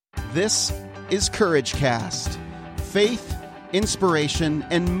This is Courage Cast. Faith, inspiration,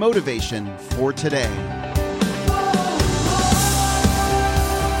 and motivation for today.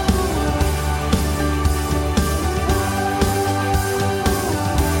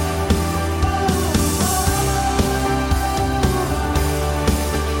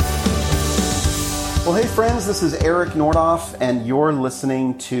 Well, hey friends, this is Eric Nordoff, and you're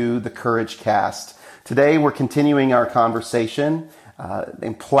listening to the Courage Cast. Today we're continuing our conversation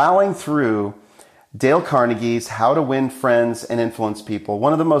and plowing through Dale Carnegie's How to Win Friends and Influence People.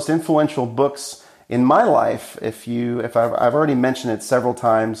 One of the most influential books in my life. I've already mentioned it several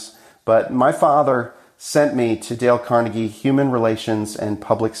times, but my father sent me to Dale Carnegie Human Relations and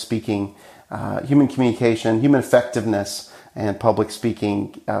Public Speaking, Human Communication, Human Effectiveness, and Public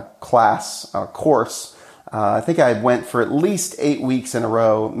Speaking course. I think I went for at least 8 weeks in a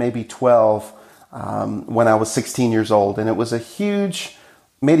row, maybe 12, when I was 16 years old. And it was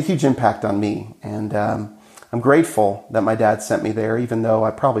made a huge impact on me. And I'm grateful that my dad sent me there, even though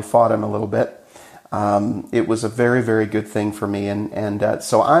I probably fought him a little bit. It was a very, very good thing for me.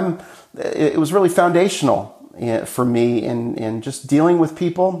 It was really foundational for me in just dealing with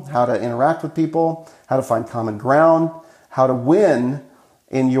people, how to interact with people, how to find common ground, how to win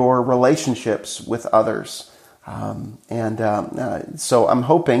in your relationships with others. So I'm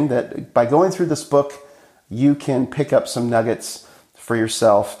hoping that by going through this book, you can pick up some nuggets for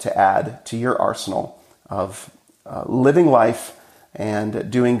yourself to add to your arsenal of living life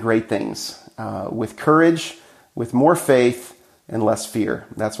and doing great things with courage, with more faith, and less fear.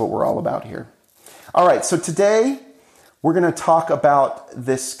 That's what we're all about here. All right, so today we're going to talk about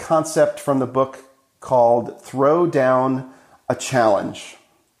this concept from the book called Throw Down a Challenge.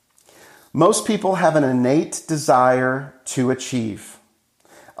 Most people have an innate desire to achieve.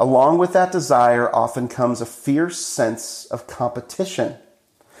 Along with that desire often comes a fierce sense of competition.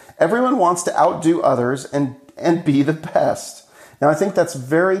 Everyone wants to outdo others and be the best. Now, I think that's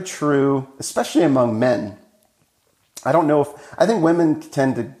very true, especially among men. I think women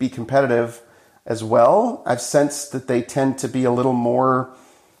tend to be competitive as well. I've sensed that they tend to be a little more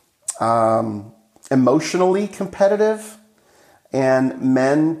emotionally competitive, and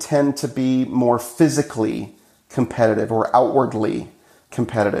men tend to be more physically competitive or outwardly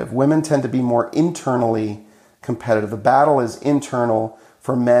competitive. Women tend to be more internally competitive. The battle is internal.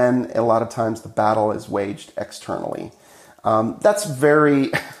 For men, a lot of times the battle is waged externally. That's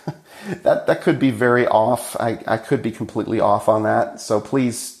very, that could be very off. I could be completely off on that. So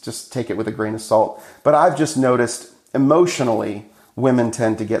please just take it with a grain of salt. But I've just noticed emotionally, women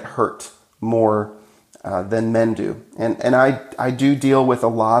tend to get hurt more than men do. And I do deal with a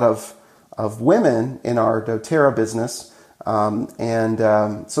lot of women in our doTERRA business.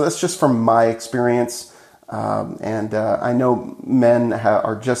 So that's just from my experience. I know men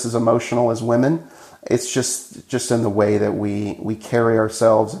are just as emotional as women. It's just in the way that we carry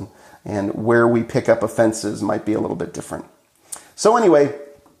ourselves and where we pick up offenses might be a little bit different. So anyway,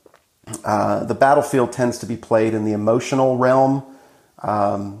 the battlefield tends to be played in the emotional realm,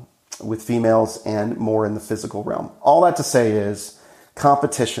 with females, and more in the physical realm. All that to say is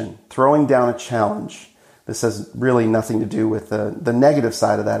competition, throwing down a challenge. This has really nothing to do with the negative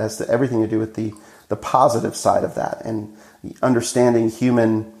side of that. It has everything to do with the positive side of that and understanding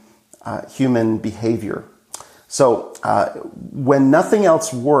human behavior. So when nothing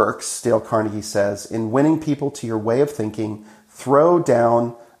else works, Dale Carnegie says, in winning people to your way of thinking, throw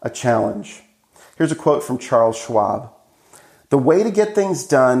down a challenge. Here's a quote from Charles Schwab. The way to get things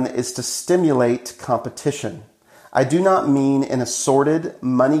done is to stimulate competition. I do not mean in a sordid,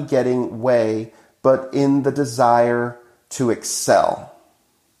 money-getting way, but in the desire to excel.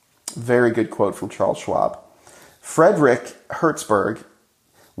 Very good quote from Charles Schwab. Frederick Hertzberg,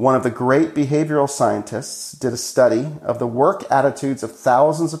 one of the great behavioral scientists, did a study of the work attitudes of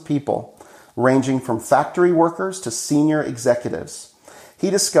thousands of people, ranging from factory workers to senior executives. He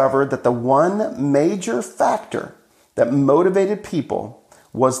discovered that the one major factor that motivated people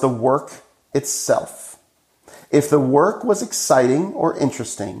was the work itself. If the work was exciting or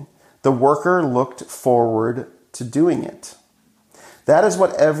interesting, the worker looked forward to doing it. That is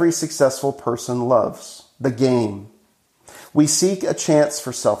what every successful person loves, the game. We seek a chance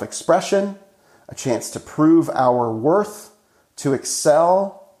for self-expression, a chance to prove our worth, to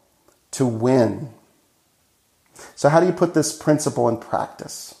excel, to win. So how do you put this principle in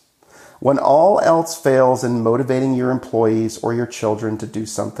practice? When all else fails in motivating your employees or your children to do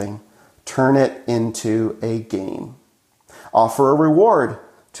something, turn it into a game. Offer a reward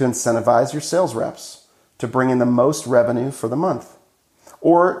to incentivize your sales reps to bring in the most revenue for the month.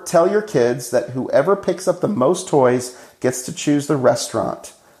 Or tell your kids that whoever picks up the most toys gets to choose the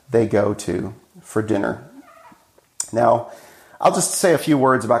restaurant they go to for dinner. Now, I'll just say a few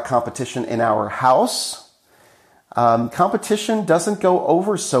words about competition in our house. Competition doesn't go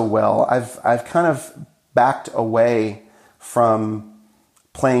over so well. I've kind of backed away from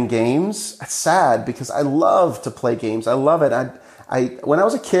playing games. It's sad because I love to play games. I love it. When I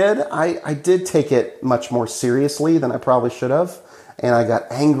was a kid, I did take it much more seriously than I probably should have. And I got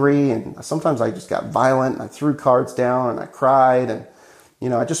angry, and sometimes I just got violent, and I threw cards down, and I cried, and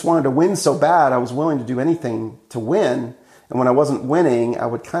I just wanted to win so bad. I was willing to do anything to win. And when I wasn't winning, I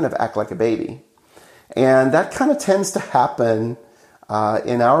would kind of act like a baby. And that kind of tends to happen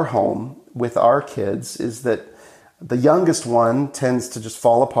in our home with our kids, is that the youngest one tends to just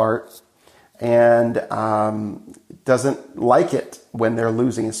fall apart and doesn't like it when they're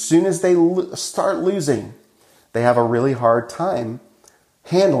losing. As soon as they start losing, they have a really hard time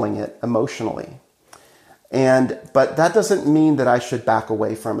handling it emotionally. But that doesn't mean that I should back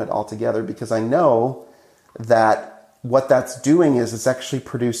away from it altogether, because I know that what that's doing is it's actually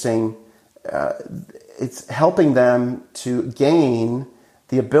producing, it's helping them to gain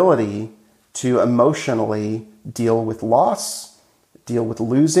the ability to emotionally deal with loss, deal with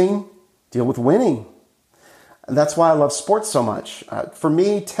losing, deal with winning. And that's why I love sports so much. For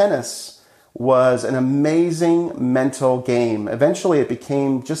me, tennis was an amazing mental game. Eventually, it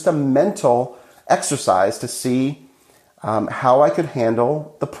became just a mental exercise to see how I could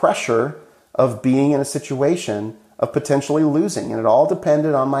handle the pressure of being in a situation of potentially losing. And it all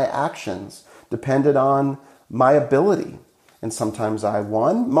depended on my actions, depended on my ability. And sometimes I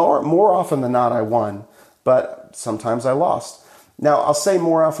won. More often than not, I won. But sometimes I lost. Now, I'll say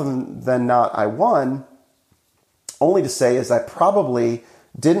more often than not I won, only to say is I probably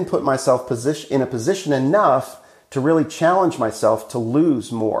didn't put myself in a position enough to really challenge myself to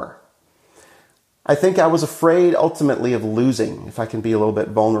lose more. I think I was afraid ultimately of losing, if I can be a little bit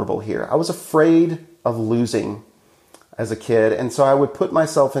vulnerable here. I was afraid of losing as a kid, and so I would put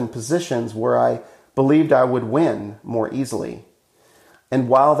myself in positions where I believed I would win more easily. And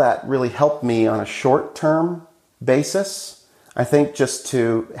while that really helped me on a short-term basis, I think just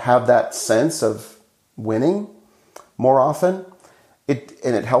to have that sense of winning more often,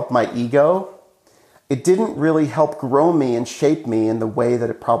 it helped my ego. It didn't really help grow me and shape me in the way that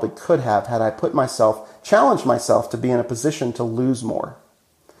it probably could have had I challenged myself to be in a position to lose more.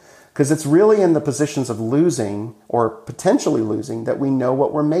 Because it's really in the positions of losing or potentially losing that we know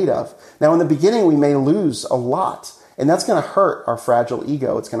what we're made of. Now, in the beginning, we may lose a lot, and that's going to hurt our fragile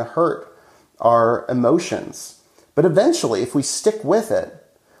ego. It's going to hurt our emotions. But eventually, if we stick with it,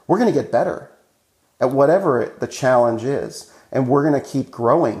 we're going to get better at whatever the challenge is. And we're going to keep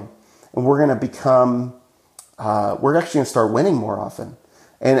growing. And we're going to become, we're actually going to start winning more often.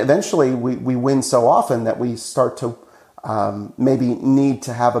 And eventually, we win so often that we start to maybe need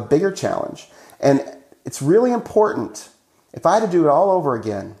to have a bigger challenge. And it's really important. If I had to do it all over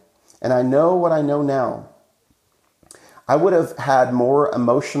again, and I know what I know now, I would have had more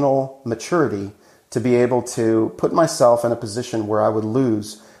emotional maturity to be able to put myself in a position where I would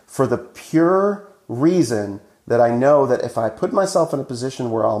lose for the pure reason that I know that if I put myself in a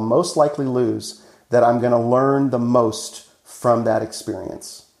position where I'll most likely lose, that I'm going to learn the most from that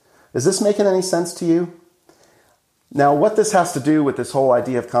experience. Is this making any sense to you? Now, what this has to do with this whole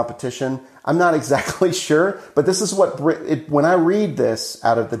idea of competition, I'm not exactly sure, but this is what, when I read this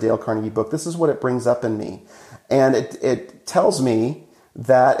out of the Dale Carnegie book, this is what it brings up in me. And it tells me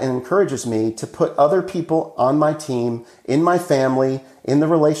that and encourages me to put other people on my team, in my family, in the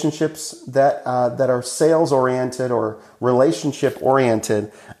relationships that are sales-oriented or relationship-oriented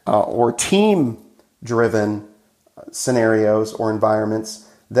or team-driven scenarios or environments,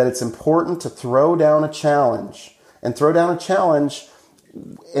 that it's important to throw down a challenge. And throw down a challenge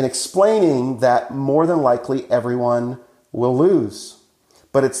in explaining that more than likely everyone will lose.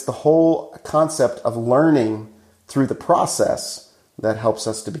 But it's the whole concept of learning through the process that helps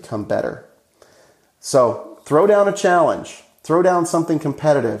us to become better. So throw down a challenge, throw down something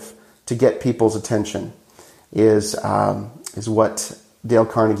competitive to get people's attention is what Dale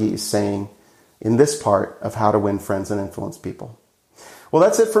Carnegie is saying in this part of How to Win Friends and Influence People. Well,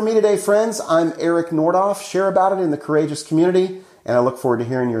 that's it for me today, friends. I'm Eric Nordoff. Share about it in the Courageous Community, and I look forward to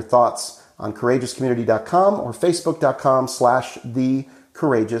hearing your thoughts on courageouscommunity.com or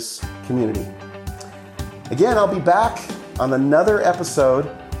facebook.com/thecourageouscommunity. Again, I'll be back on another episode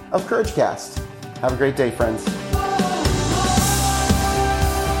of CourageCast. Have a great day, friends.